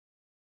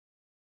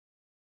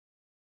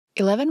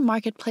11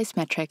 Marketplace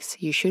Metrics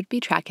You Should Be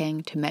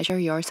Tracking to Measure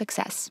Your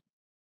Success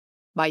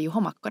by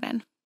Juho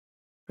Makkonen.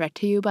 Read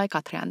to you by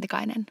Katri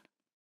Antikainen.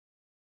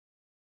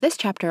 This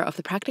chapter of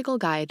the Practical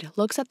Guide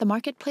looks at the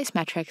marketplace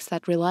metrics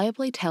that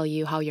reliably tell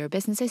you how your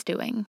business is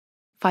doing.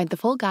 Find the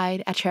full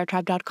guide at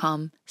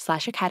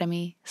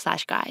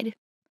sharetribe.com/academy/guide.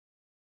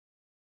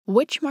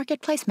 Which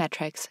marketplace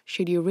metrics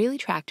should you really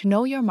track to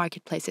know your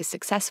marketplace is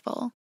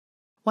successful?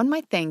 One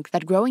might think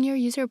that growing your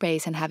user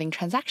base and having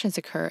transactions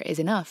occur is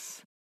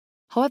enough.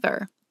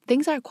 However,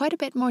 things are quite a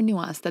bit more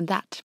nuanced than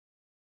that.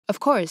 Of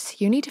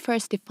course, you need to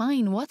first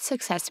define what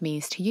success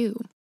means to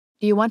you.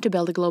 Do you want to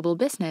build a global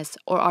business,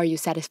 or are you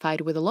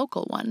satisfied with a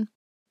local one?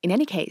 In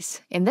any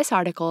case, in this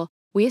article,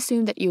 we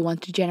assume that you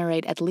want to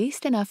generate at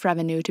least enough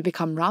revenue to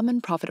become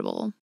ramen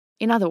profitable.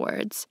 In other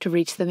words, to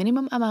reach the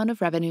minimum amount of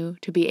revenue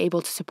to be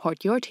able to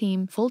support your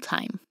team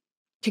full-time.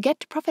 To get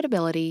to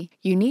profitability,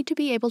 you need to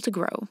be able to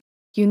grow.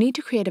 You need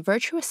to create a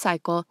virtuous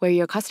cycle where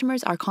your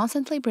customers are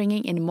constantly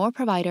bringing in more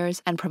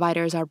providers and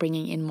providers are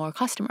bringing in more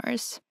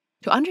customers.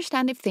 To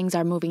understand if things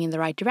are moving in the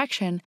right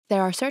direction,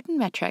 there are certain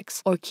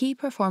metrics or key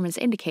performance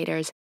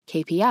indicators,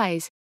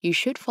 KPIs, you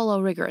should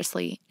follow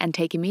rigorously and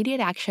take immediate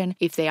action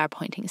if they are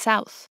pointing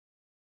south.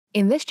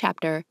 In this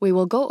chapter, we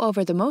will go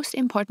over the most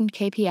important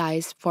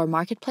KPIs for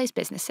marketplace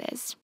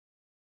businesses.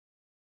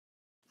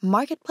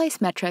 Marketplace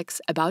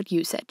metrics about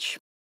usage.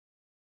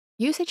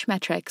 Usage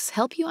metrics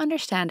help you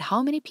understand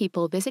how many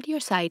people visit your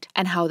site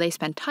and how they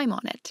spend time on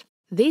it.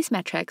 These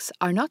metrics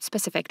are not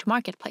specific to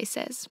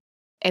marketplaces.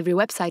 Every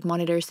website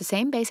monitors the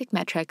same basic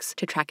metrics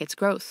to track its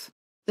growth.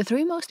 The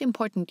three most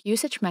important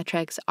usage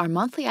metrics are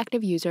monthly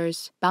active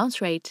users,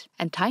 bounce rate,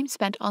 and time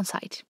spent on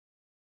site.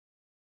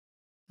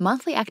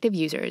 Monthly active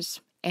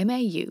users,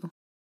 MAU.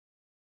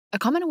 A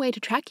common way to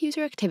track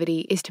user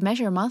activity is to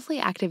measure monthly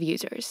active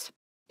users.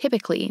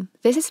 Typically,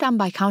 this is done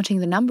by counting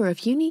the number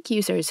of unique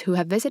users who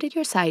have visited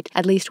your site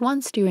at least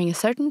once during a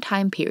certain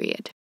time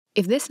period.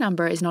 If this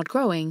number is not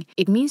growing,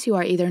 it means you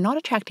are either not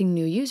attracting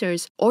new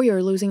users or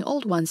you're losing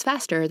old ones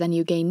faster than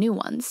you gain new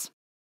ones.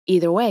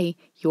 Either way,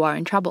 you are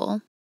in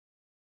trouble.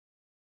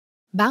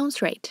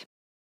 Bounce rate.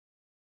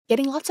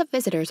 Getting lots of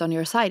visitors on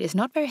your site is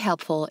not very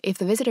helpful if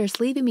the visitors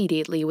leave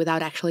immediately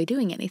without actually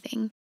doing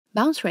anything.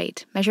 Bounce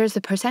rate measures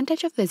the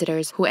percentage of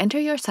visitors who enter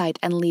your site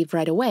and leave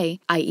right away,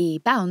 i.e.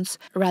 bounce,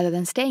 rather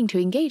than staying to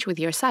engage with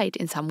your site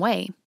in some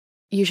way.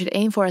 You should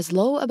aim for as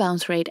low a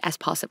bounce rate as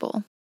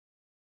possible.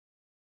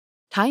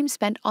 Time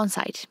spent on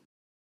site.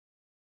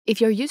 If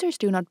your users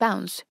do not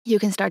bounce, you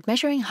can start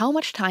measuring how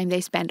much time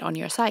they spend on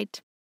your site.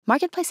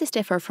 Marketplaces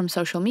differ from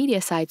social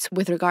media sites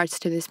with regards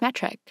to this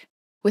metric.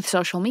 With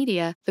social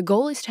media, the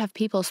goal is to have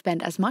people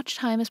spend as much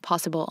time as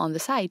possible on the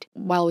site,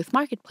 while with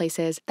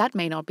marketplaces, that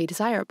may not be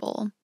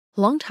desirable.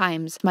 Long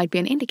times might be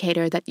an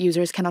indicator that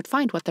users cannot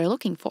find what they're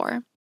looking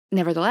for.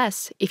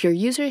 Nevertheless, if your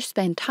users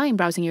spend time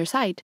browsing your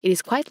site, it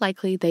is quite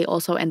likely they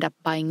also end up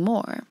buying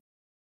more.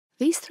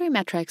 These three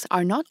metrics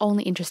are not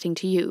only interesting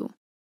to you.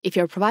 If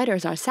your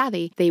providers are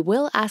savvy, they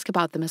will ask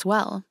about them as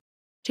well.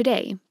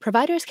 Today,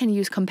 providers can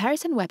use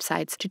comparison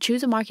websites to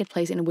choose a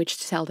marketplace in which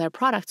to sell their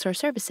products or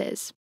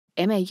services.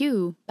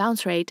 MAU,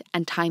 bounce rate,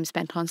 and time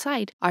spent on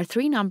site are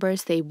three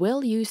numbers they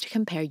will use to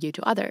compare you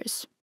to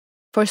others.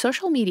 For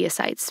social media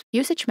sites,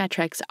 usage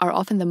metrics are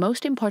often the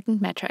most important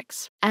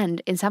metrics,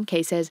 and in some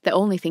cases, the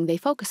only thing they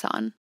focus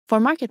on. For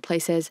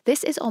marketplaces,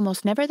 this is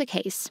almost never the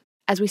case.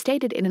 As we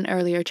stated in an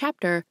earlier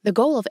chapter, the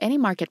goal of any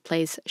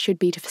marketplace should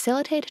be to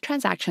facilitate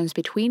transactions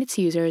between its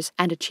users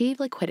and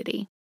achieve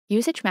liquidity.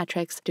 Usage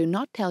metrics do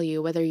not tell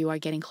you whether you are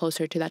getting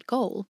closer to that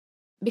goal.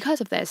 Because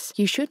of this,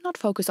 you should not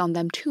focus on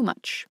them too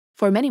much.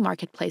 For many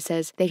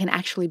marketplaces, they can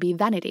actually be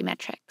vanity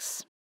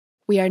metrics.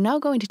 We are now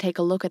going to take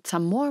a look at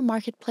some more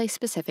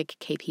marketplace-specific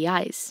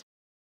KPIs.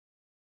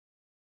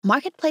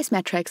 Marketplace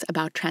metrics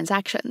about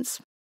transactions.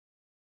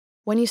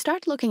 When you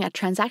start looking at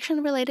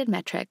transaction-related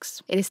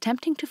metrics, it is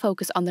tempting to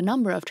focus on the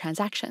number of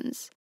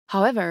transactions.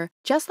 However,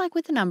 just like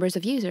with the numbers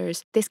of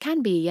users, this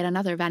can be yet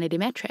another vanity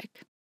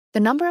metric. The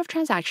number of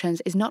transactions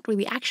is not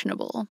really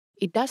actionable.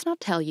 It does not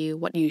tell you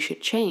what you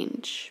should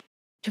change.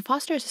 To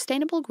foster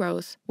sustainable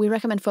growth, we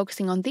recommend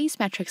focusing on these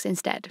metrics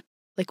instead: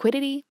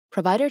 liquidity,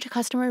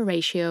 provider-to-customer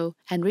ratio,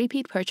 and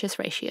repeat purchase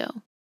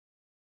ratio.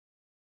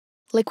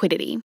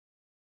 Liquidity.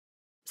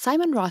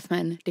 Simon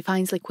Rothman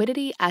defines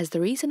liquidity as the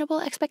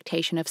reasonable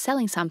expectation of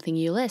selling something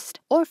you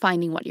list or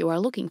finding what you are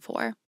looking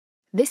for.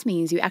 This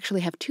means you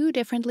actually have two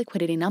different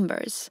liquidity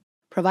numbers: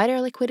 provider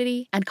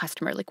liquidity and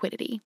customer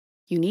liquidity.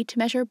 You need to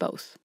measure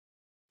both.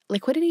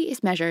 Liquidity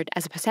is measured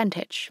as a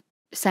percentage.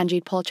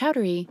 Sanjit Paul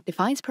Chowdhury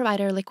defines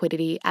provider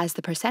liquidity as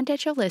the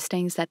percentage of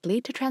listings that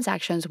lead to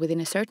transactions within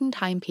a certain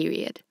time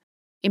period.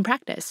 In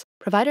practice,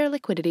 provider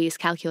liquidity is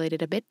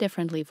calculated a bit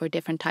differently for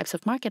different types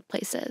of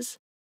marketplaces.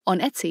 On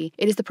Etsy,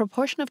 it is the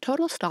proportion of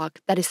total stock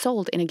that is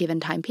sold in a given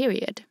time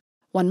period.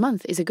 1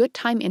 month is a good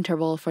time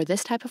interval for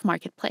this type of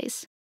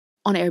marketplace.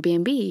 On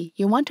Airbnb,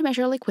 you want to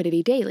measure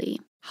liquidity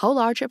daily, how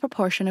large a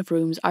proportion of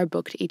rooms are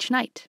booked each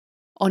night.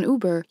 On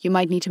Uber, you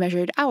might need to measure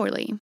it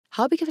hourly.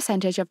 How big a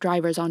percentage of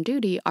drivers on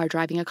duty are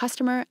driving a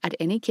customer at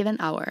any given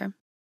hour?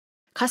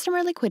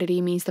 Customer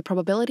liquidity means the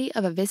probability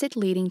of a visit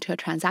leading to a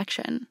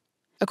transaction.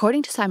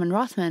 According to Simon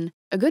Rothman,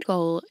 a good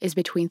goal is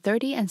between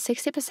 30 and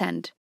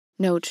 60%.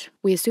 Note,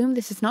 we assume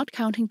this is not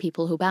counting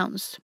people who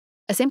bounce.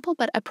 A simple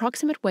but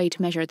approximate way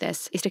to measure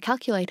this is to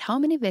calculate how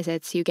many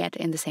visits you get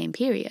in the same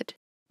period.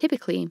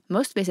 Typically,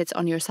 most visits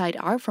on your site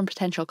are from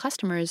potential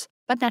customers,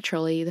 but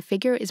naturally, the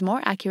figure is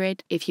more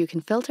accurate if you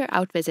can filter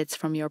out visits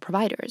from your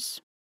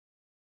providers.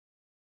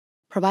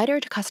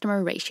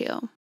 Provider-to-customer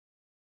ratio.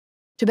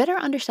 To better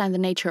understand the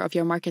nature of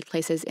your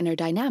marketplace's inner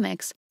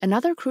dynamics,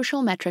 another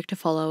crucial metric to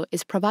follow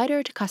is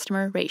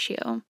provider-to-customer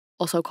ratio,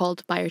 also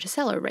called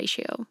buyer-to-seller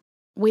ratio.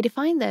 We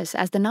define this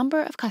as the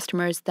number of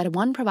customers that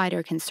one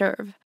provider can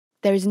serve.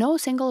 There is no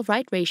single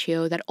right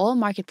ratio that all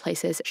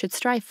marketplaces should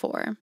strive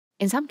for.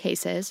 In some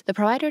cases, the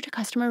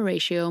provider-to-customer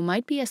ratio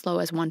might be as low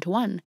as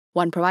 1-to-1.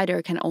 One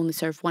provider can only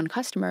serve one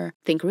customer,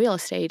 think real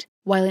estate,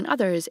 while in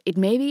others it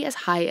may be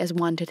as high as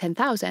 1 to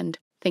 10,000,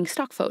 think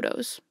stock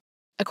photos.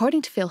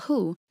 According to Phil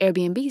Hu,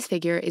 Airbnb's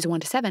figure is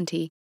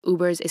 1-to-70,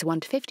 Uber's is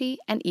 1-to-50,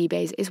 and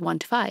eBay's is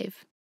 1-to-5.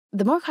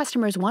 The more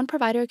customers one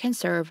provider can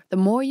serve, the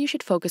more you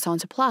should focus on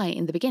supply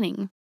in the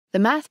beginning. The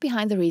math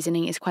behind the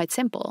reasoning is quite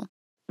simple.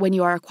 When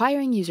you are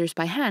acquiring users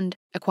by hand,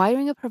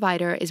 acquiring a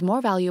provider is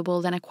more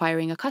valuable than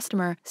acquiring a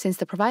customer since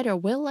the provider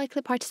will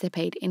likely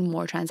participate in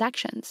more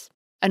transactions.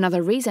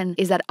 Another reason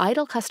is that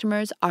idle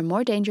customers are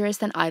more dangerous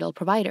than idle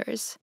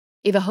providers.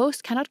 If a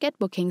host cannot get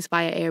bookings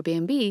via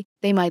Airbnb,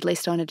 they might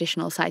list on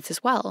additional sites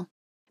as well.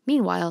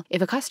 Meanwhile,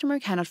 if a customer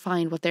cannot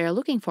find what they are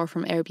looking for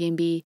from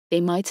Airbnb, they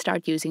might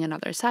start using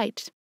another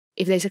site.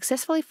 If they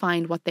successfully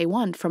find what they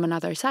want from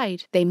another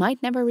site, they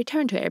might never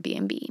return to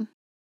Airbnb.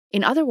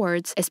 In other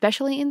words,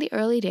 especially in the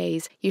early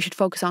days, you should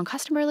focus on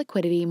customer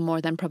liquidity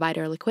more than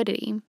provider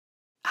liquidity.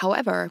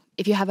 However,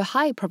 if you have a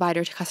high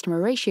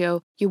provider-to-customer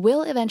ratio, you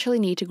will eventually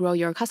need to grow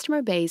your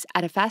customer base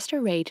at a faster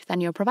rate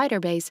than your provider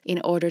base in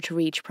order to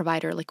reach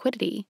provider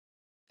liquidity.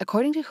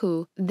 According to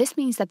Hu, this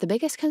means that the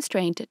biggest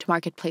constraint to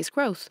marketplace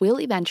growth will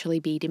eventually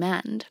be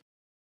demand.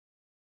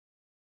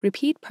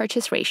 Repeat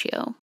purchase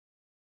ratio.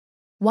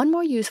 One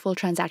more useful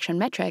transaction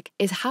metric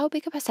is how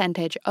big a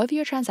percentage of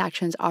your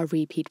transactions are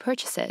repeat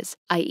purchases,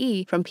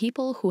 i.e., from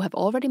people who have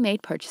already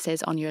made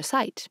purchases on your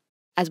site.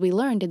 As we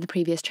learned in the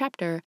previous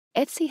chapter,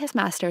 Etsy has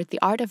mastered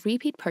the art of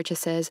repeat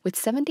purchases with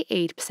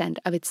 78%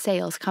 of its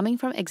sales coming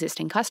from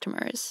existing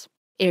customers.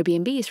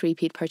 Airbnb's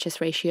repeat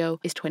purchase ratio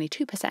is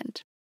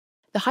 22%.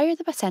 The higher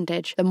the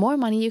percentage, the more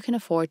money you can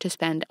afford to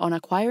spend on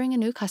acquiring a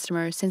new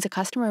customer since a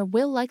customer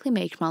will likely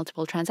make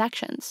multiple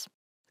transactions.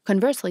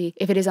 Conversely,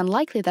 if it is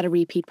unlikely that a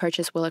repeat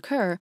purchase will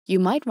occur, you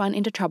might run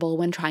into trouble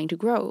when trying to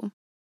grow.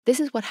 This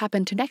is what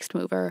happened to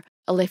Nextmover,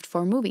 a Lyft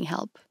for moving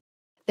help.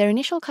 Their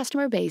initial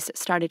customer base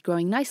started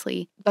growing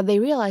nicely, but they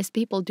realized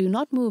people do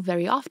not move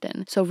very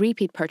often, so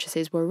repeat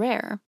purchases were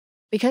rare.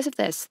 Because of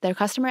this, their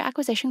customer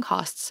acquisition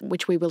costs,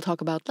 which we will talk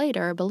about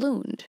later,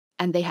 ballooned,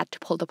 and they had to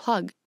pull the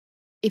plug.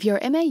 If your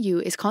MAU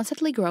is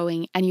constantly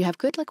growing and you have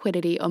good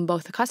liquidity on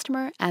both the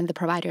customer and the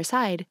provider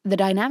side, the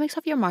dynamics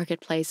of your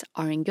marketplace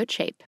are in good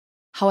shape.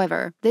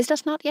 However, this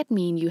does not yet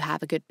mean you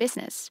have a good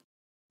business.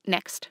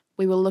 Next,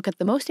 we will look at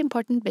the most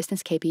important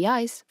business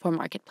KPIs for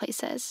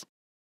marketplaces.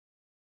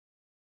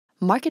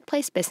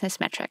 Marketplace business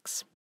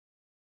metrics.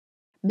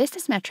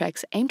 Business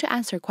metrics aim to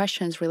answer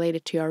questions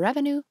related to your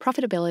revenue,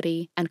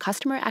 profitability, and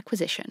customer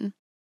acquisition.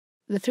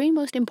 The three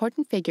most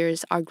important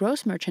figures are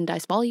gross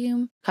merchandise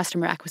volume,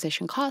 customer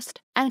acquisition cost,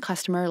 and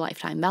customer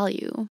lifetime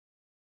value.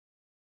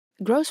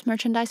 Gross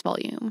merchandise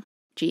volume,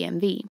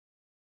 GMV.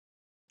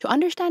 To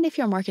understand if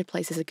your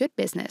marketplace is a good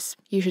business,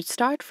 you should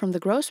start from the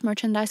gross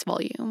merchandise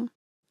volume.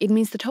 It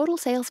means the total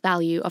sales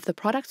value of the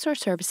products or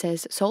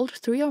services sold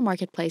through your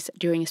marketplace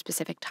during a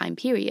specific time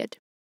period.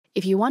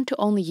 If you want to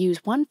only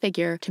use one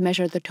figure to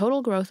measure the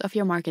total growth of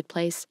your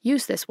marketplace,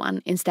 use this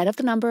one instead of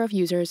the number of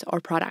users or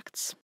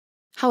products.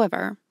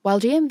 However, while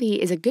GMV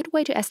is a good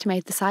way to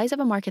estimate the size of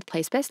a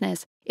marketplace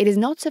business, it is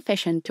not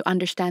sufficient to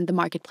understand the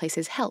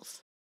marketplace's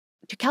health.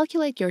 To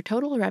calculate your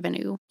total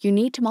revenue, you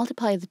need to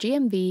multiply the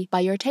GMV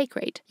by your take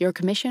rate, your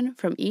commission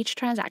from each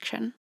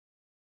transaction.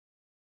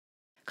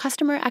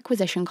 Customer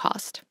acquisition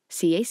cost,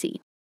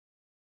 CAC.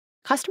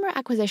 Customer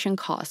acquisition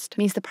cost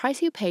means the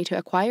price you pay to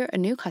acquire a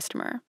new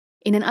customer.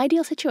 In an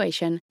ideal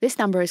situation, this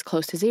number is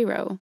close to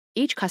zero.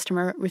 Each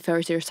customer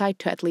refers your site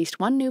to at least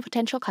one new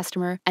potential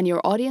customer, and your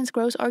audience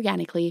grows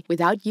organically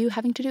without you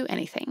having to do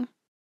anything.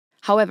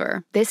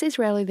 However, this is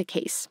rarely the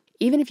case.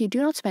 Even if you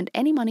do not spend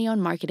any money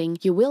on marketing,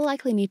 you will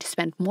likely need to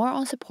spend more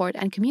on support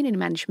and community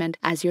management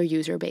as your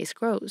user base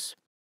grows.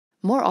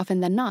 More often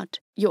than not,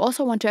 you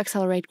also want to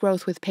accelerate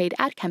growth with paid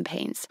ad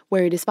campaigns,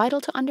 where it is vital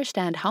to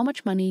understand how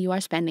much money you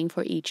are spending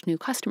for each new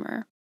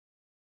customer.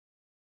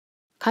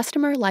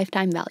 Customer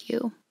lifetime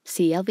value,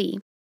 CLV.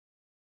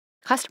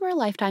 Customer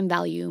lifetime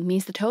value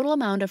means the total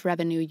amount of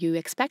revenue you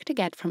expect to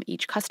get from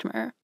each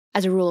customer.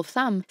 As a rule of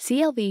thumb,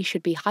 CLV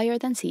should be higher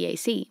than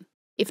CAC.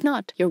 If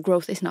not, your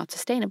growth is not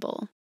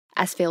sustainable.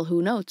 As Phil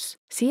Hu notes,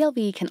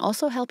 CLV can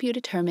also help you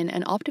determine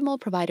an optimal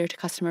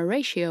provider-to-customer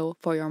ratio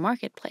for your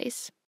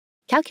marketplace.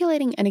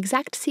 Calculating an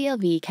exact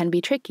CLV can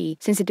be tricky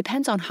since it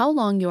depends on how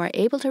long you are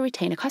able to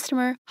retain a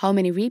customer, how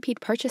many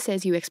repeat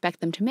purchases you expect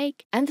them to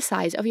make, and the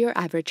size of your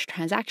average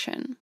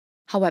transaction.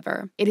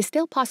 However, it is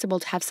still possible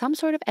to have some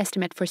sort of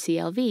estimate for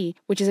CLV,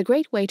 which is a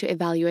great way to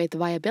evaluate the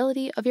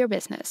viability of your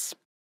business.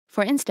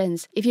 For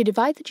instance, if you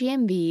divide the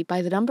GMV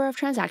by the number of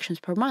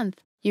transactions per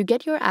month, you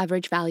get your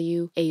average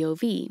value,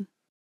 AOV.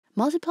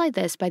 Multiply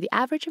this by the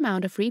average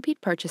amount of repeat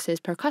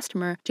purchases per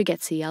customer to get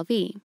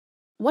CLV.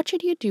 What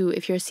should you do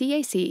if your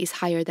CAC is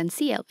higher than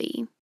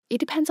CLV? It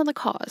depends on the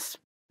cause.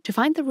 To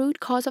find the root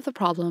cause of the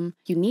problem,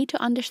 you need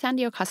to understand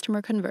your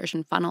customer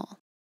conversion funnel.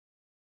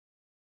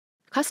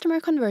 Customer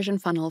conversion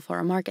funnel for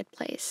a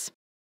marketplace.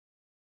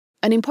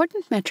 An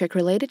important metric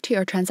related to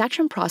your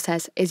transaction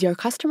process is your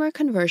customer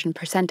conversion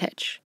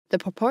percentage, the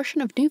proportion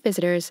of new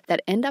visitors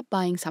that end up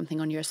buying something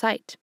on your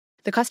site.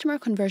 The customer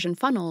conversion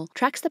funnel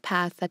tracks the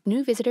path that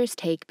new visitors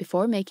take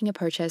before making a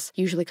purchase,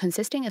 usually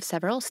consisting of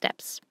several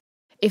steps.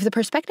 If the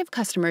prospective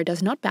customer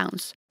does not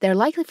bounce, their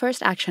likely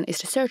first action is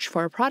to search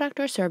for a product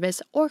or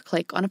service or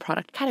click on a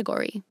product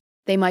category.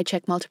 They might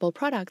check multiple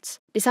products,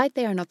 decide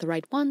they are not the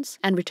right ones,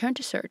 and return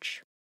to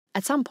search.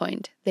 At some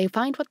point, they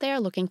find what they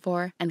are looking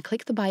for and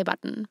click the buy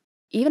button.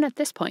 Even at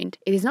this point,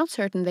 it is not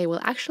certain they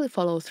will actually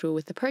follow through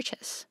with the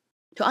purchase.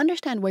 To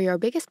understand where your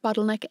biggest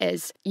bottleneck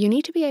is, you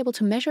need to be able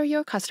to measure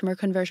your customer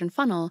conversion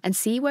funnel and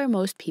see where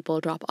most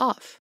people drop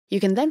off. You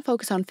can then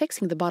focus on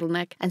fixing the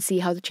bottleneck and see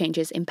how the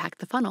changes impact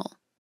the funnel.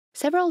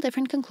 Several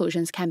different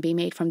conclusions can be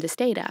made from this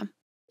data.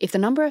 If the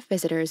number of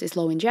visitors is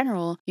low in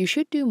general, you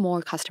should do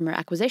more customer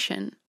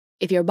acquisition.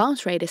 If your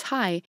bounce rate is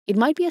high, it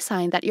might be a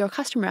sign that your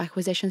customer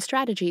acquisition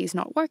strategy is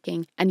not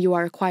working and you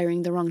are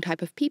acquiring the wrong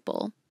type of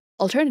people.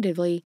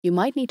 Alternatively, you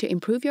might need to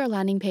improve your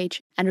landing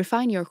page and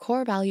refine your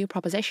core value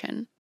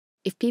proposition.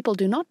 If people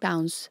do not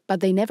bounce,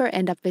 but they never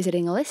end up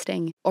visiting a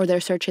listing, or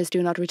their searches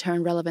do not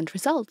return relevant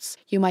results,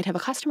 you might have a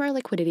customer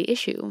liquidity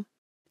issue.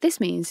 This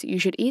means you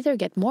should either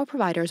get more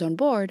providers on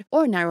board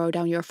or narrow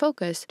down your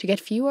focus to get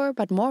fewer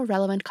but more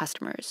relevant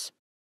customers.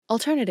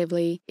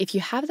 Alternatively, if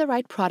you have the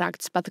right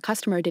products but the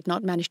customer did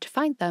not manage to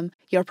find them,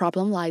 your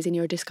problem lies in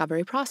your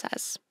discovery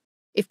process.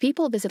 If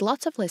people visit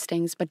lots of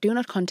listings but do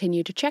not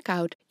continue to check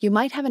out, you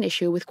might have an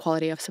issue with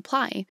quality of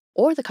supply,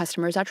 or the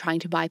customers are trying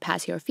to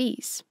bypass your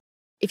fees.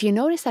 If you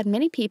notice that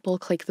many people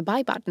click the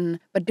buy button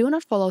but do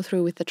not follow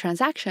through with the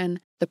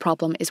transaction, the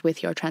problem is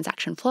with your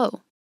transaction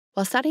flow.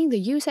 While studying the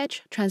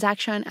usage,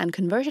 transaction, and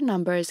conversion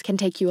numbers can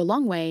take you a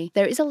long way,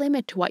 there is a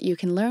limit to what you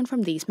can learn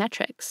from these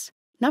metrics.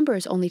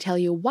 Numbers only tell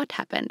you what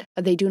happened,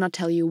 but they do not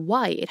tell you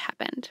why it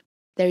happened.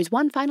 There is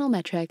one final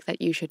metric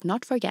that you should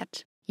not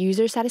forget: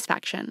 user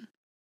satisfaction.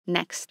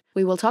 Next,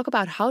 we will talk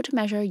about how to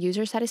measure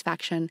user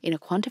satisfaction in a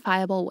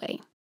quantifiable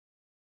way.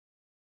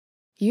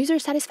 User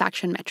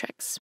satisfaction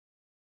metrics.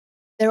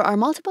 There are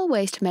multiple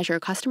ways to measure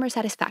customer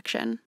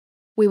satisfaction.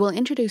 We will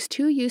introduce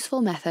two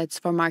useful methods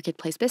for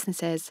marketplace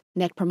businesses: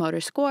 Net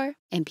Promoter Score,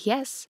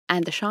 NPS,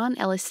 and the Sean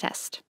Ellis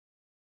test.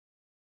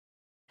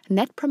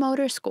 Net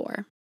Promoter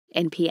Score,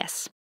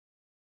 NPS.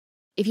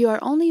 If you are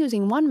only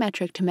using one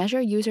metric to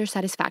measure user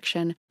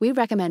satisfaction, we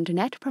recommend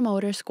Net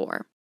Promoter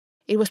Score.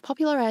 It was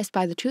popularized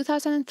by the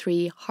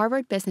 2003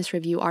 Harvard Business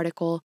Review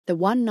article, The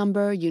One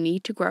Number You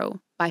Need to Grow,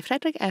 by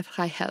Friedrich F.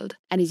 Reichheld,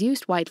 and is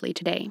used widely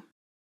today.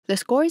 The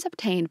score is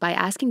obtained by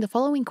asking the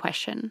following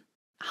question: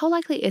 how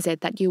likely is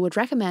it that you would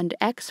recommend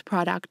X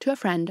product to a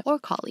friend or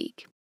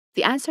colleague?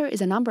 The answer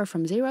is a number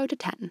from 0 to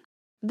 10.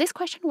 This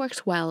question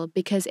works well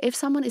because if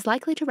someone is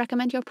likely to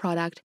recommend your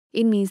product,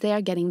 it means they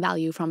are getting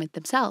value from it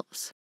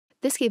themselves.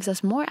 This gives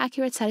us more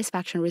accurate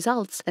satisfaction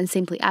results than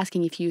simply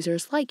asking if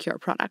users like your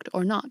product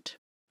or not.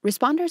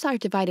 Responders are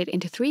divided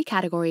into 3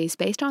 categories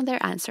based on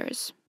their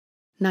answers.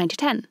 9 to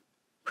 10.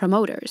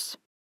 Promoters.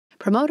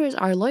 Promoters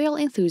are loyal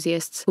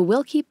enthusiasts who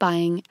will keep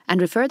buying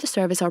and refer the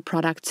service or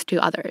products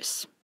to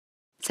others.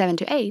 7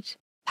 to 8.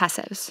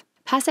 Passives.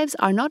 Passives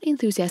are not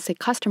enthusiastic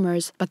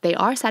customers, but they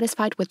are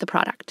satisfied with the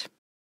product.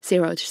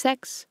 0 to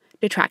 6.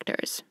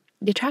 Detractors.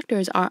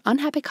 Detractors are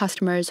unhappy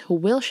customers who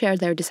will share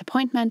their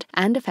disappointment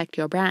and affect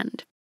your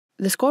brand.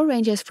 The score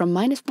ranges from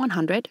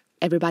 -100,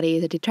 everybody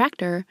is a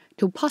detractor,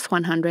 to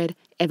 +100,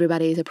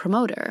 everybody is a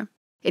promoter.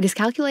 It is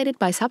calculated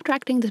by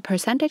subtracting the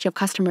percentage of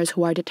customers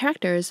who are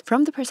detractors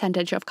from the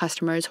percentage of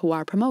customers who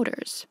are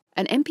promoters.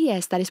 An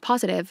NPS that is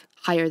positive,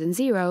 higher than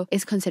 0,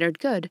 is considered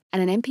good,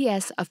 and an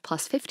NPS of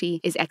 +50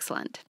 is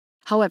excellent.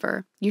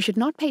 However, you should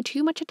not pay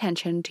too much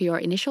attention to your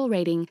initial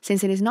rating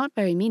since it is not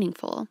very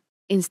meaningful.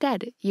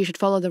 Instead, you should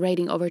follow the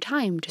rating over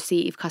time to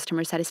see if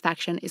customer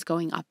satisfaction is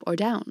going up or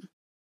down.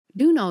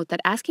 Do note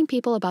that asking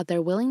people about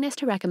their willingness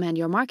to recommend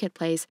your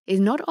marketplace is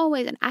not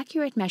always an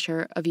accurate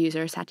measure of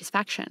user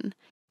satisfaction.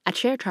 At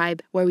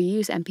ShareTribe, where we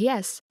use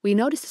NPS, we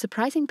noticed a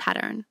surprising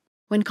pattern.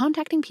 When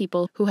contacting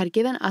people who had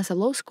given us a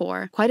low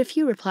score, quite a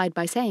few replied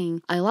by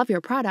saying, "I love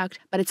your product,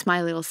 but it's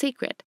my little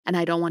secret, and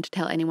I don't want to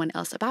tell anyone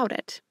else about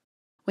it."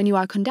 When you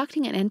are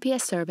conducting an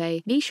NPS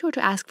survey, be sure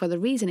to ask for the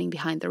reasoning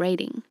behind the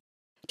rating.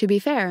 To be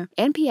fair,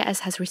 NPS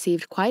has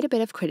received quite a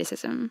bit of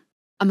criticism.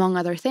 Among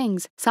other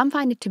things, some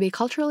find it to be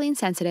culturally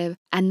insensitive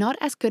and not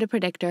as good a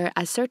predictor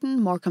as certain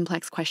more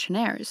complex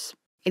questionnaires.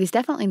 It is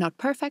definitely not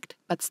perfect,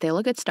 but still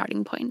a good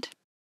starting point.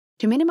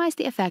 To minimize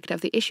the effect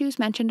of the issues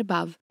mentioned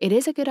above, it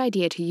is a good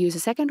idea to use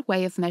a second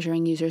way of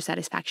measuring user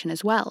satisfaction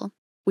as well.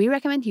 We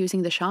recommend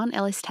using the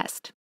Ellis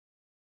test.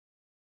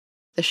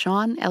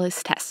 The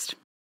Ellis test.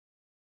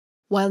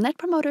 While Net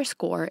Promoter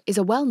Score is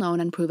a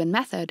well-known and proven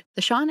method,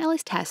 the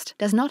Ellis test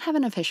does not have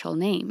an official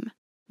name.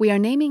 We are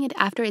naming it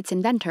after its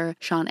inventor,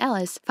 Sean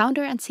Ellis,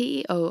 founder and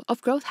CEO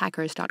of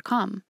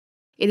growthhackers.com.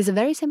 It is a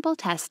very simple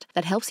test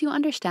that helps you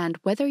understand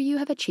whether you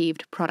have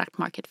achieved product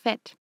market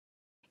fit.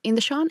 In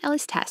the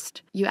Ellis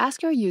test, you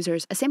ask your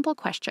users a simple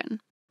question.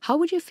 How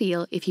would you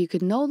feel if you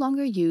could no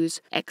longer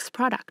use X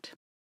product?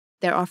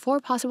 There are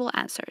 4 possible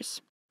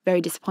answers.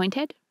 Very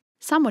disappointed,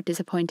 somewhat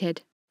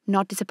disappointed,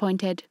 not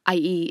disappointed,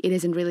 i.e. it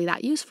isn't really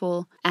that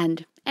useful,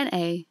 and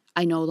NA,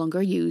 I no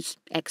longer use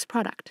X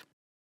product.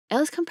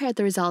 Ellis compared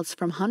the results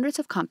from hundreds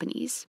of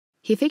companies.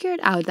 He figured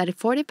out that if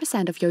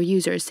 40% of your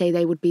users say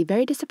they would be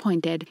very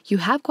disappointed, you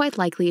have quite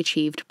likely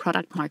achieved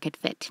product market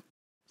fit.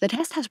 The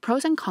test has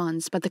pros and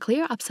cons, but the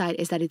clear upside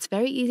is that it's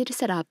very easy to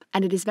set up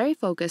and it is very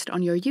focused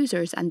on your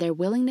users and their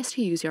willingness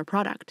to use your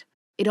product.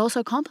 It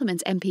also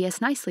complements NPS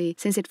nicely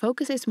since it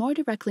focuses more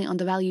directly on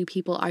the value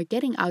people are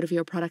getting out of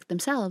your product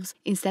themselves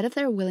instead of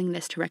their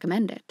willingness to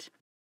recommend it.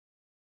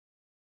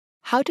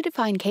 How to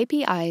define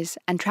KPIs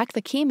and track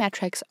the key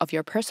metrics of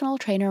your personal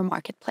trainer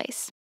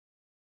marketplace.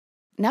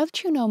 Now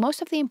that you know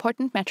most of the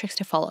important metrics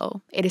to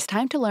follow, it is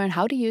time to learn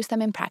how to use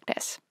them in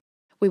practice.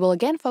 We will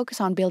again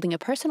focus on building a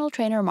personal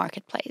trainer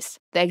marketplace,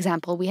 the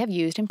example we have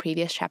used in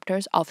previous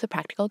chapters of the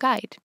practical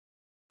guide.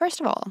 First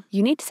of all,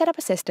 you need to set up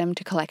a system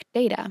to collect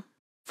data.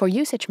 For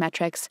usage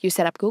metrics, you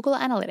set up Google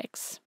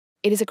Analytics.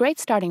 It is a great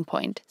starting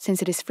point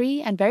since it is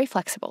free and very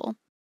flexible.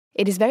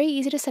 It is very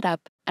easy to set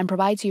up and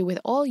provides you with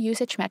all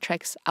usage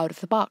metrics out of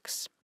the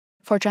box.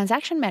 For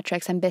transaction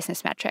metrics and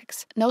business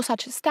metrics, no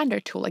such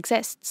standard tool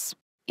exists.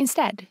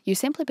 Instead, you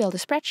simply build a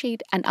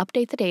spreadsheet and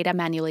update the data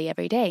manually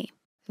every day.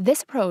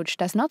 This approach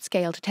does not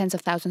scale to tens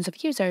of thousands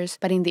of users,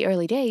 but in the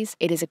early days,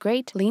 it is a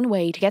great, lean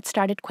way to get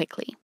started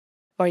quickly.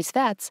 Boris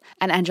Vets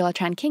and Angela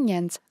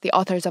Chan-Kinyans, the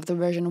authors of the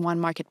version 1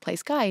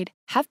 Marketplace Guide,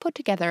 have put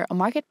together a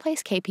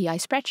Marketplace KPI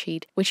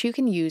spreadsheet which you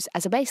can use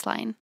as a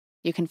baseline.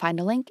 You can find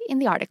a link in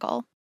the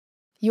article.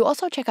 You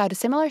also check out a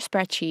similar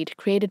spreadsheet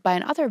created by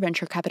another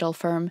venture capital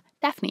firm,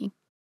 Daphne.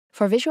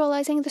 For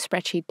visualizing the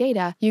spreadsheet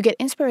data, you get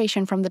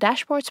inspiration from the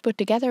dashboards put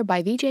together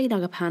by Vijay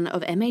Nagapan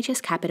of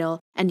MHS Capital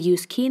and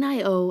use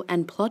Keen.io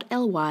and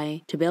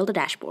Plot.ly to build a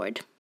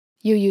dashboard.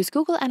 You use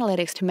Google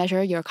Analytics to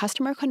measure your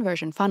customer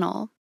conversion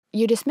funnel.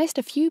 You dismissed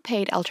a few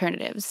paid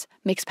alternatives,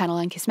 Mixpanel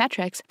and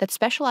Kissmetrics, that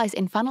specialize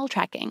in funnel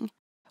tracking.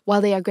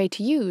 While they are great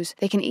to use,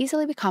 they can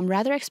easily become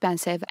rather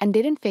expensive and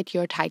didn't fit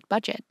your tight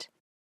budget.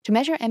 To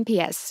measure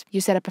NPS,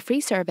 you set up a free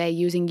survey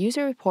using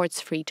User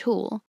Report's free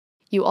tool.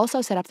 You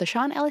also set up the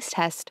Ellis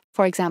test,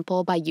 for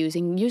example by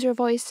using User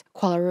Voice,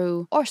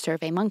 Qualaroo, or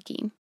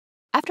SurveyMonkey.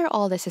 After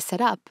all this is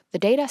set up, the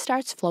data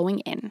starts flowing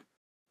in.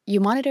 You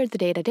monitor the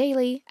data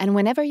daily, and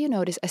whenever you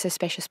notice a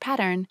suspicious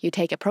pattern, you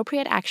take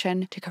appropriate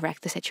action to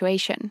correct the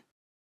situation.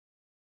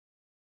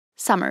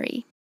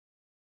 Summary.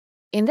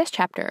 In this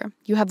chapter,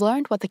 you have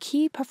learned what the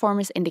key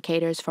performance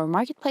indicators for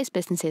marketplace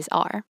businesses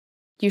are.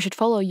 You should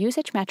follow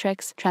usage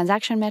metrics,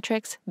 transaction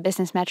metrics,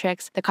 business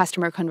metrics, the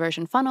customer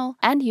conversion funnel,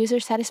 and user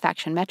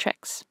satisfaction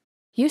metrics.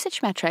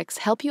 Usage metrics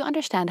help you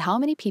understand how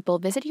many people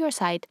visit your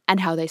site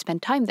and how they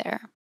spend time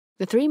there.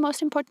 The 3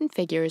 most important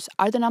figures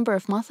are the number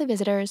of monthly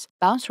visitors,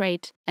 bounce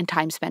rate, and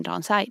time spent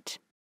on site.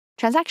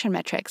 Transaction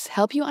metrics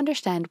help you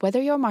understand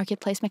whether your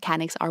marketplace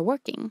mechanics are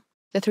working.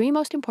 The 3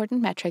 most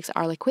important metrics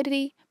are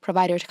liquidity,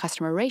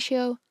 provider-to-customer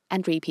ratio,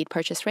 and repeat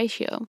purchase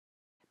ratio.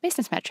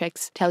 Business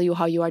metrics tell you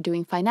how you are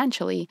doing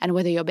financially and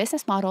whether your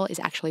business model is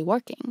actually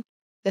working.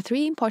 The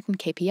 3 important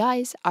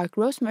KPIs are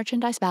gross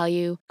merchandise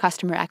value,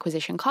 customer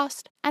acquisition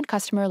cost, and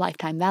customer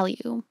lifetime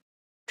value.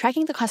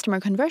 Tracking the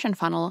customer conversion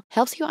funnel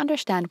helps you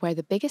understand where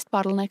the biggest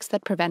bottlenecks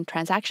that prevent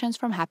transactions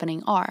from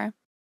happening are.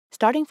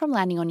 Starting from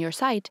landing on your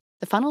site,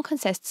 the funnel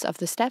consists of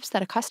the steps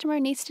that a customer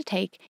needs to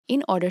take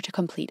in order to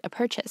complete a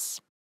purchase.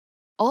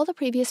 All the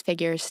previous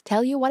figures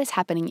tell you what is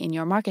happening in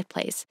your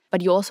marketplace,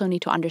 but you also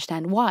need to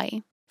understand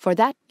why. For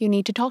that, you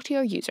need to talk to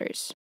your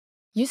users.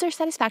 User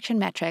satisfaction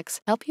metrics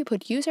help you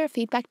put user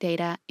feedback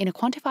data in a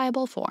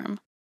quantifiable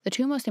form. The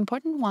 2 most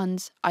important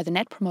ones are the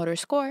Net Promoter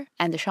Score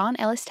and the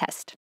Ellis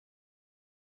test.